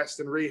weeks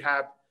rest and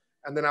rehab.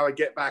 And then I would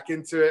get back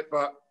into it.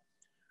 But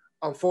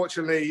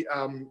unfortunately,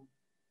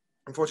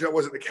 that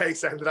wasn't the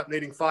case. I ended up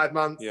needing 5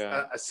 months,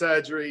 a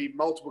surgery,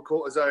 multiple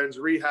cortisones,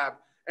 rehab.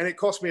 And it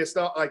cost me a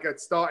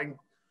starting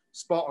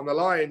spot on the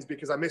Lions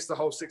because I missed the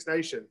whole Six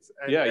Nations.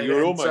 You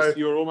were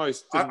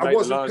almost. I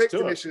wasn't picked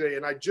initially,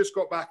 and I just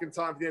got back in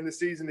time for the end of the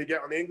season to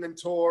get on the England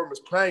tour and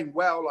was playing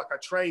well. Like I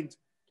trained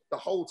the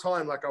whole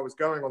time, like I was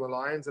going on the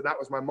Lions, and that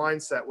was my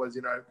mindset. Was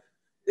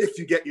if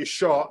you get your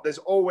shot, there's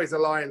always a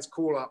Lions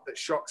call up that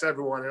shocks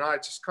everyone. And I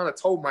just kind of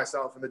told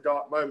myself in the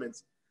dark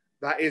moments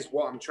that is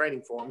what I'm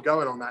training for. I'm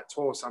going on that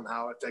tour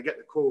somehow. If they get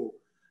the call,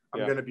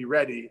 I'm going to be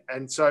ready.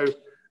 And so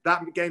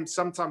that game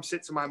sometimes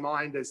sits in my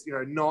mind as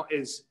not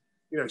as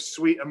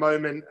sweet a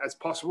moment as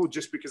possible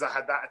just because I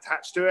had that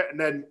attached to it. And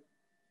then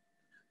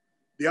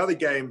the other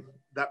game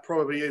that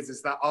probably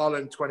is that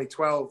Ireland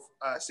 2012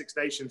 Six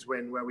Nations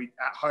win where we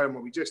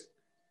just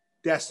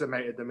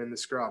decimated them in the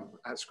scrum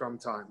at scrum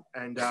time.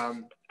 And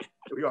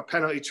we got a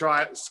penalty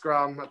try at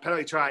scrum, a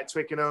penalty try at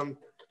Twickenham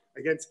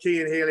against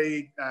Kean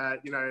Healy,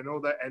 and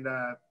all that, and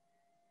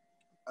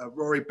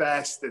Rory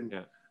Best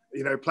and,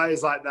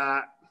 players like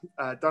that.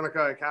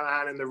 Donegal and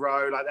Callahan in the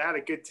row, like they had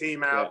a good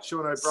team out. Sean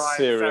O'Brien,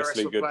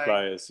 seriously Ferris good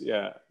players,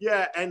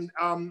 and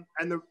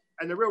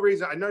the real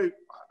reason I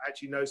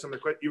actually know some of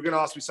the questions. You were going to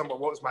ask me what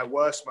was my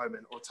worst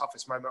moment or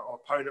toughest moment or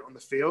opponent on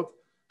the field,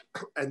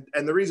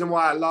 and the reason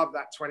why I love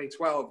that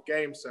 2012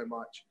 game so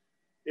much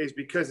is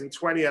because in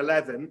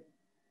 2011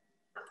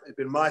 it'd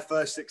been my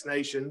first Six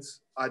Nations.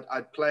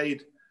 I'd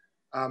played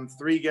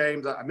 3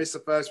 games. I missed the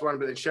first one,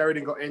 but then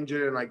Sheridan got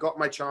injured, and I got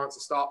my chance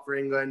to start for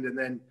England, and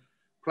then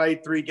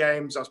played 3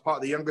 games. I was part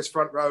of the youngest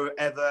front row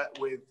ever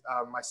with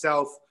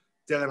myself,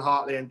 Dylan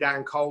Hartley and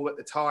Dan Cole at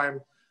the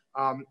time.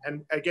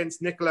 And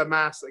against Nicola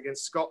Mass,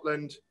 against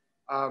Scotland,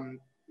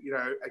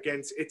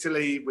 against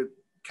Italy with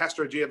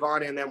Castro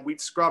Giovanni, and then we'd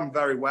scrum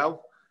very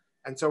well.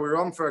 And so we were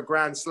on for a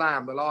Grand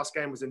Slam. The last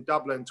game was in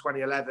Dublin,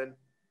 2011.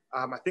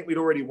 I think we'd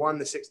already won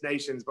the Six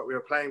Nations, but we were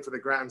playing for the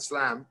Grand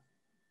Slam.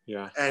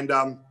 Yeah. And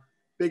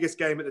biggest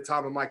game at the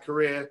time of my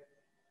career.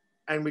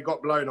 And we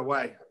got blown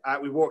away.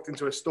 We walked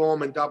into a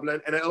storm in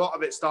Dublin, and a lot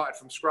of it started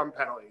from scrum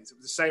penalties. It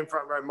was the same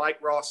front row, Mike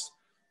Ross,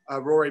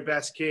 Rory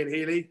Best, Kean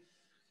Healy.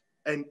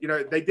 And,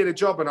 they did a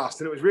job on us,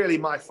 and it was really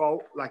my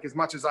fault. Like, as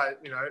much as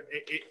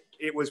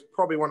it was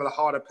probably one of the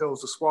harder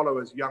pills to swallow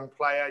as a young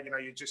player.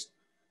 You're just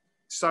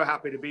so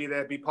happy to be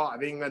there, be part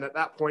of England. At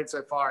that point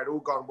so far, it all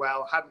gone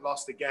well, hadn't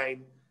lost a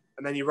game.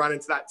 And then you run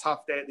into that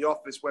tough day at the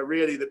office where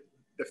really the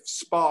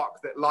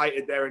spark that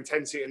lighted their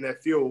intensity and their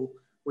fuel,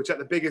 which at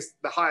the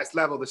highest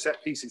level, the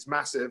set piece is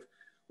massive,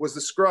 was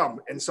the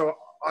scrum. And so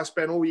I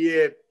spent all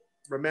year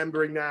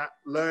remembering that,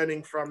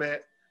 learning from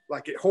it.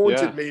 Like, it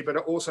haunted me, but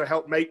it also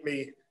helped make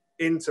me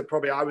into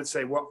probably, I would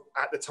say, what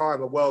at the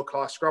time, a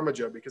world-class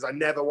scrummager, because I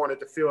never wanted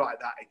to feel like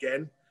that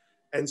again.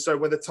 And so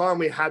when the time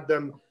we had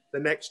them the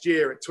next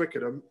year at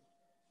Twickenham,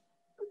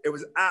 it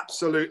was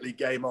absolutely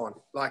game on.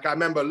 Like, I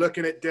remember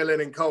looking at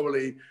Dylan and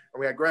Coley, and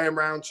we had Graham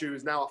Roundtree,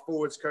 who's now our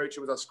forwards coach,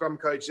 who was our scrum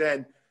coach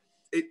then.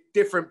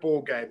 Different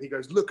ball game. He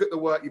goes, look at the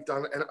work you've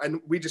done.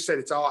 And we just said,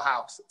 it's our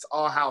house. It's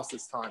our house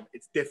this time.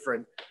 It's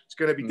different. It's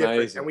going to be different.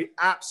 Amazing. And we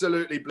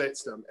absolutely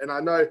blitzed them. And I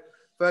know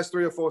first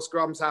 3 or 4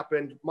 scrums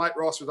happened. Mike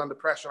Ross was under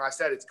pressure. And I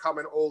said, it's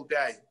coming all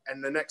day.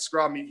 And the next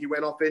scrum, he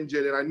went off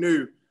injured. And I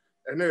knew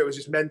it was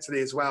just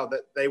mentally as well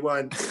that they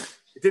weren't,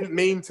 it didn't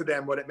mean to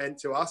them what it meant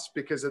to us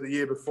because of the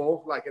year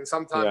before. Like, and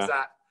sometimes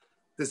that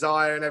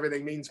desire and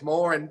everything means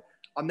more. And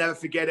I'll never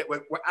forget it.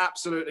 We're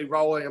absolutely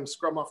rolling. I'm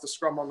scrum after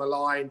scrum on the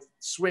line.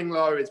 Swing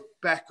low is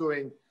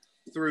beckering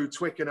through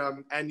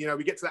Twickenham. And, you know,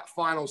 we get to that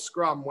final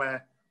scrum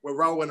where we're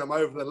rolling them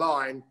over the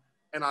line.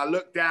 And I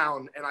look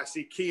down and I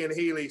see Cian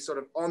Healy sort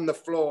of on the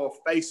floor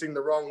facing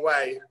the wrong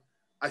way.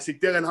 I see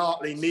Dylan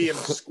Hartley knee him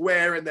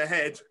square in the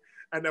head.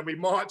 And then we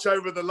march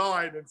over the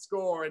line and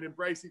score and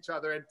embrace each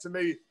other. And to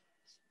me,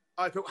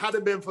 I thought, had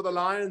it been for the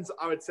Lions,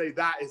 I would say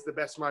that is the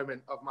best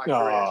moment of my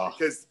career,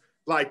 because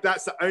like,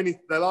 that's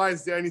the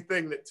Lions, the only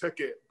thing that took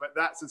it, but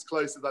that's as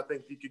close as I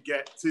think you could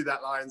get to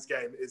that Lions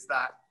game, is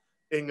that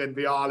England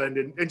v Ireland,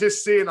 and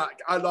just seeing, like,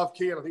 I love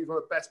Cian. I think he's one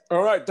of the best.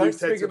 All right, don't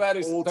speak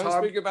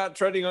about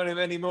treading on him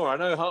anymore. I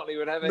know Hartley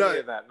would have any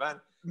of that, man.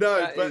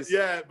 No,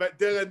 but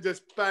Dylan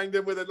just banged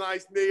him with a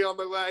nice knee on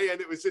the way, and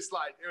it was just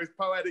like, it was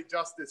poetic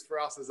justice for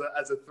us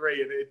as a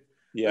three, and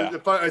the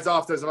photos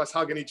afterwards of us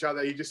hugging each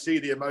other, you just see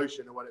the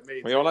emotion and what it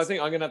means. Well, I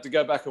think I'm going to have to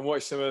go back and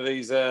watch some of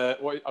these. I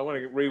want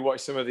to rewatch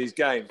some of these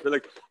games. But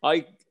look,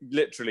 I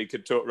literally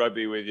could talk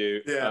rugby with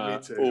you me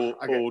too.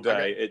 all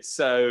day. It's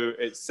so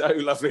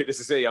lovely to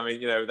see. I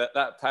mean, you know,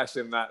 that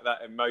passion, that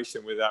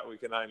emotion with that, we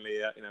can only,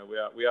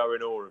 we are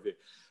in awe of you.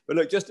 But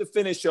look, just to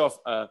finish off,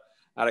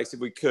 Alex, if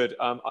we could,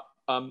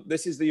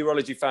 this is the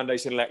Urology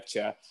Foundation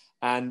lecture.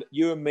 And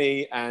you and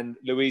me and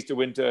Louise de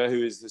Winter,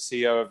 who is the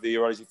CEO of the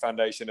Urology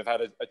Foundation, have had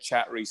a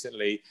chat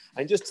recently.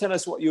 And just tell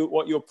us what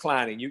you're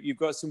planning. You've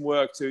got some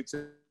work to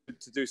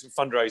do some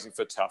fundraising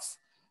for TUF.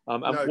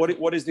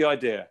 What is the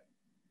idea?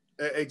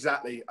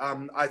 Exactly.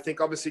 I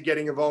think obviously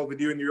getting involved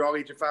with you and the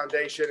Urology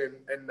Foundation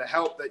and the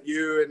help that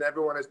you and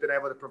everyone has been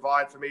able to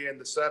provide for me, and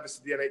the service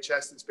of the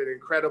NHS, it's been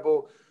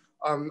incredible.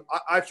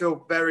 I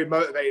feel very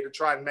motivated to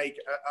try and make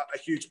a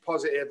huge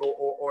positive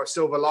or a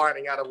silver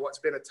lining out of what's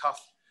been a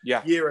tough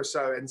year or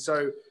so. And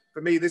so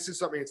for me, this is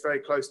something that's very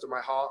close to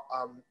my heart.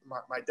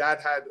 My dad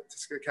had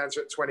testicular cancer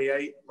at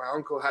 28. My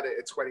uncle had it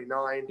at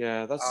 29.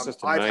 Yeah, that's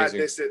just amazing. I've had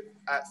this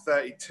at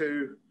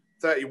 32,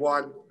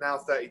 31, now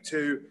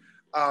 32.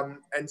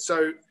 And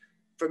so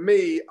for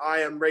me, I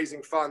am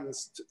raising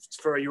funds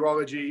for a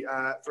urology,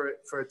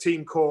 for a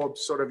Team Corb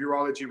sort of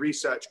urology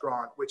research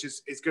grant, which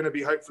is going to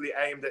be hopefully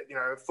aimed at,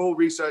 a full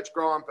research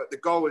grant. But the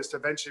goal is to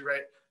eventually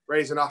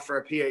raise enough for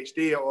a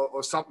PhD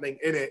or something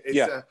in it.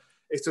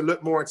 Is to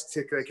look more into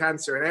testicular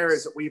cancer. And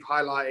areas that we've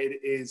highlighted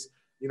is,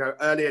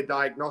 earlier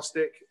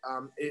diagnosis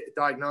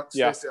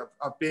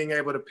of being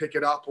able to pick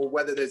it up, or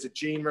whether there's a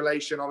gene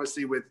relation,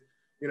 obviously with,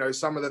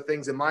 some of the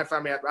things in my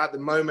family at the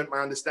moment, my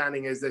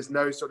understanding is there's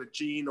no sort of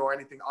gene or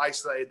anything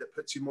isolated that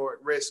puts you more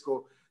at risk,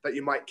 or that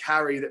you might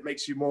carry that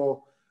makes you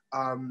more,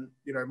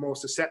 more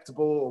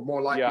susceptible or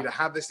more likely to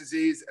have this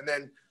disease. And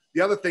then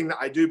the other thing that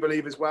I do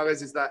believe as well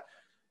is that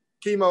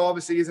chemo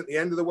obviously isn't the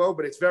end of the world,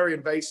 but it's very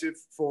invasive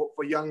for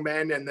young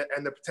men, and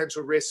the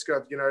potential risk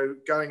of,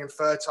 going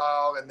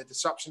infertile and the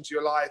disruption to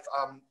your life,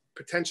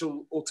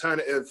 potential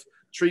alternative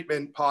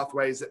treatment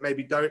pathways that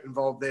maybe don't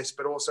involve this,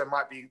 but also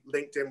might be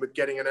linked in with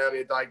getting an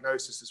earlier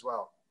diagnosis as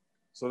well.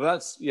 So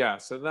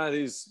that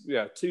is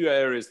 2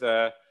 areas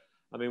there.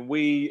 I mean,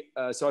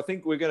 so I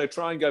think we're going to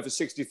try and go for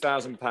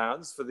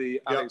 £60,000 for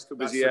the Alex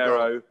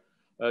Corbiserio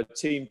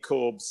Team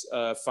Corb's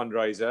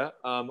fundraiser.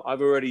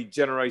 I've already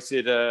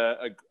generated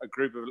a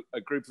group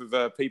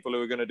of people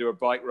who are going to do a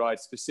bike ride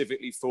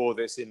specifically for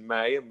this in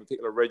May, and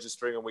people are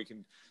registering,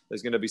 and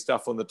there's going to be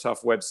stuff on the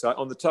TUF website.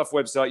 On the TUF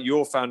website,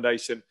 your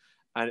foundation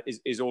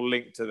is all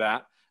linked to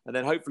that. And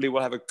then hopefully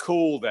we'll have a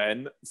call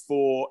then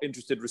for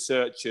interested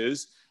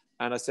researchers.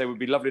 And I say, it would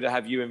be lovely to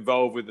have you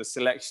involved with the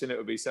selection. It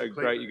would be so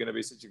great. You're going to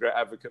be such a great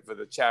advocate for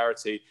the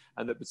charity.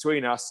 And that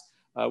between us,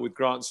 with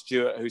Grant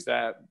Stewart, who's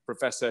their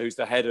professor, who's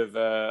the head of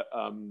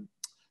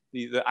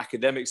the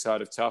academic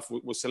side of TUF,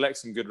 we'll select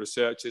some good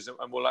researchers,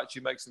 and we'll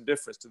actually make some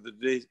difference to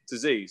the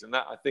disease. And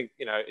that, I think,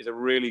 is a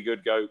really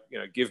good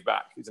give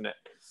back, isn't it?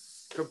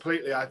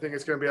 Completely. I think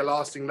it's going to be a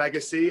lasting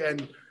legacy.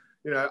 And,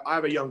 you know, I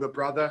have a younger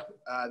brother.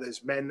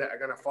 There's men that are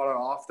going to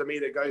follow after me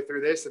that go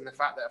through this. And the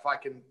fact that if I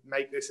can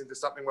make this into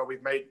something where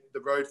we've made the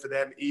road for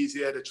them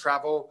easier to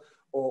travel,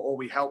 or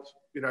we help,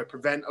 you know,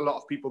 prevent a lot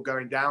of people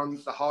going down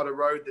the harder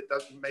road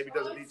that maybe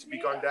doesn't need to be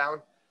gone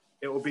down,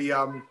 it will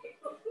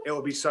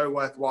be so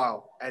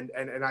worthwhile. And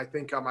I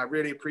think I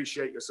really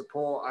appreciate your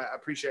support. I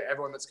appreciate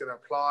everyone that's going to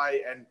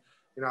apply. And,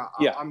 you know,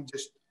 I'm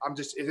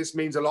just, this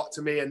means a lot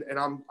to me. And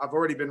I've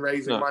already been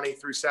raising money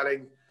through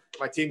selling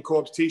my Team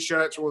Corbs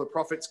t-shirts, where all the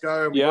profits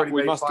go. And we've already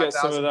made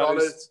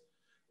 $5,000.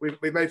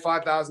 We've made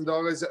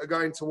 $5,000 that are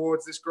going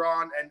towards this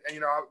grant. And you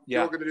know,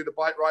 you're going to do the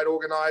bike ride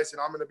organized,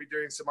 and I'm going to be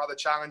doing some other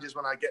challenges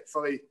when I get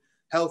fully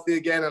healthy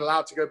again and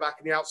allowed to go back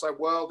in the outside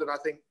world. And I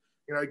think,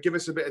 you know, give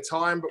us a bit of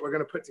time, but we're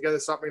going to put together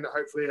something that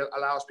hopefully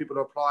allows people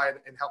to apply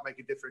and help make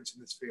a difference in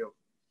this field.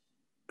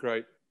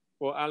 Great.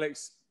 Well,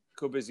 Alex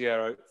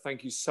Corbiserio,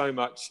 thank you so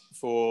much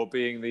for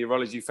being the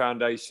Urology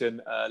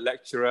Foundation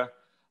lecturer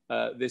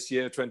this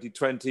year,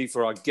 2020,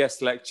 for our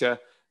guest lecture.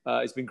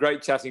 It's been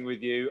great chatting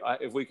with you.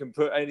 If we can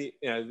put any,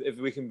 you know, if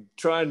we can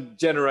try and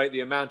generate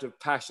the amount of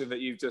passion that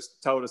you've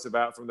just told us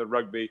about from the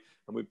rugby,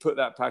 and we put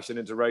that passion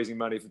into raising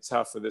money for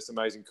TUES for this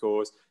amazing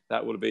cause,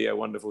 that will be a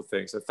wonderful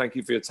thing. So thank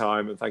you for your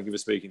time, and thank you for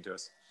speaking to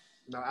us.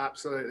 No,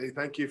 absolutely.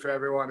 Thank you for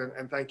everyone.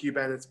 And thank you,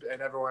 Ben,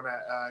 and everyone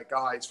at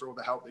Guides, for all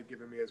the help they've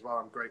given me as well.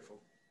 I'm grateful.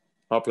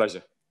 Our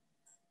pleasure.